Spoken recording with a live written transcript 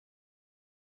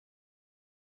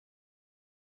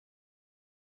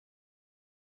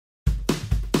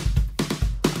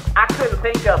couldn't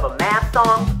think of a math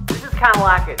song. This is kind of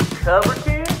like a cover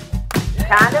tune,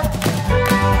 kind of.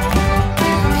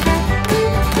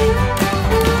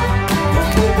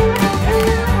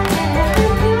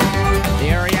 The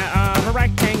area of a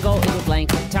rectangle equals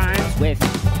length times width.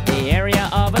 The area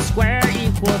of a square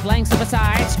equals length of a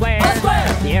side square.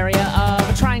 The area of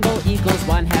a triangle equals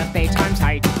 1/2 base times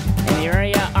height. And the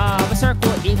area of a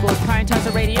circle equals pi times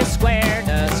the radius squared.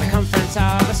 The circumference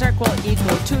of a circle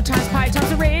equals 2 times pi times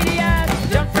the radius.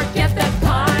 Don't forget that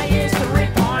pi is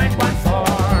 3.14.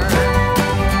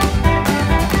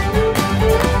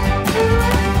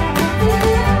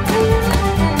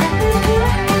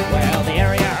 Well, the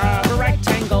area of a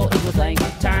rectangle equals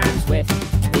length times width.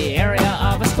 The area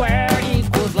of a square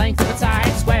equals length of a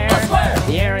side square.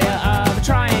 The area of a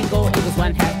triangle equals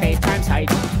 1/2 base times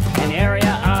height. And the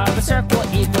area of a circle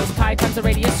equals pi times the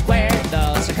radius squared.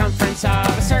 The circumference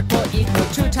of a circle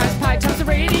equals 2 times pi times the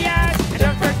radius. And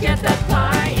don't forget that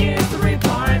pi is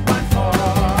 3.14.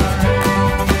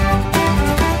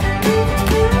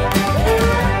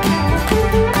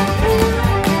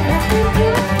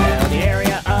 Well, the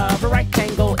area of a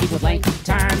rectangle equals length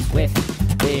times width.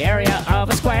 The area of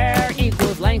a square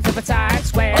equals length of a side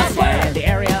square. And the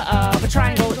area of a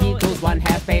triangle equals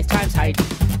 1/2 base times height.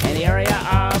 And the area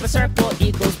of a circle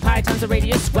equals pi times the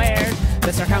radius squared.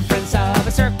 The circumference of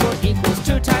a circle equals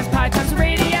 2 times pi times the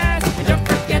radius. And don't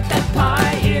forget that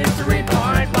pi is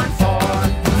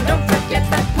 3.14. Don't forget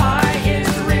that pi is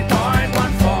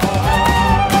 3.14.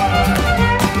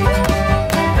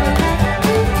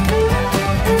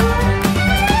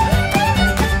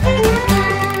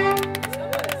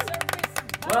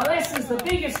 Well, this is the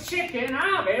biggest chicken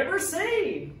I've ever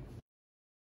seen.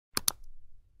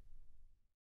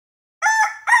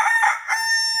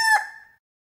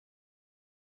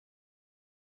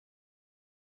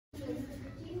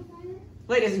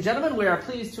 Ladies and gentlemen, we are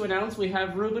pleased to announce we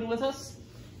have Ruben with us,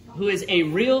 who is a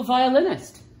real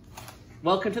violinist.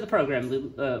 Welcome to the program,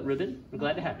 Ruben. We're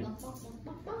glad to have you.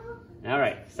 All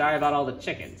right. Sorry about all the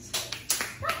chickens.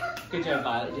 Good job,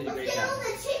 Violet. You did a great job. Get all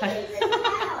the chickens in the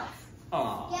house.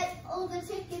 Aw. Get all the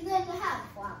chickens in the house.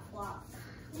 Flop, flop.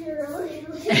 You're really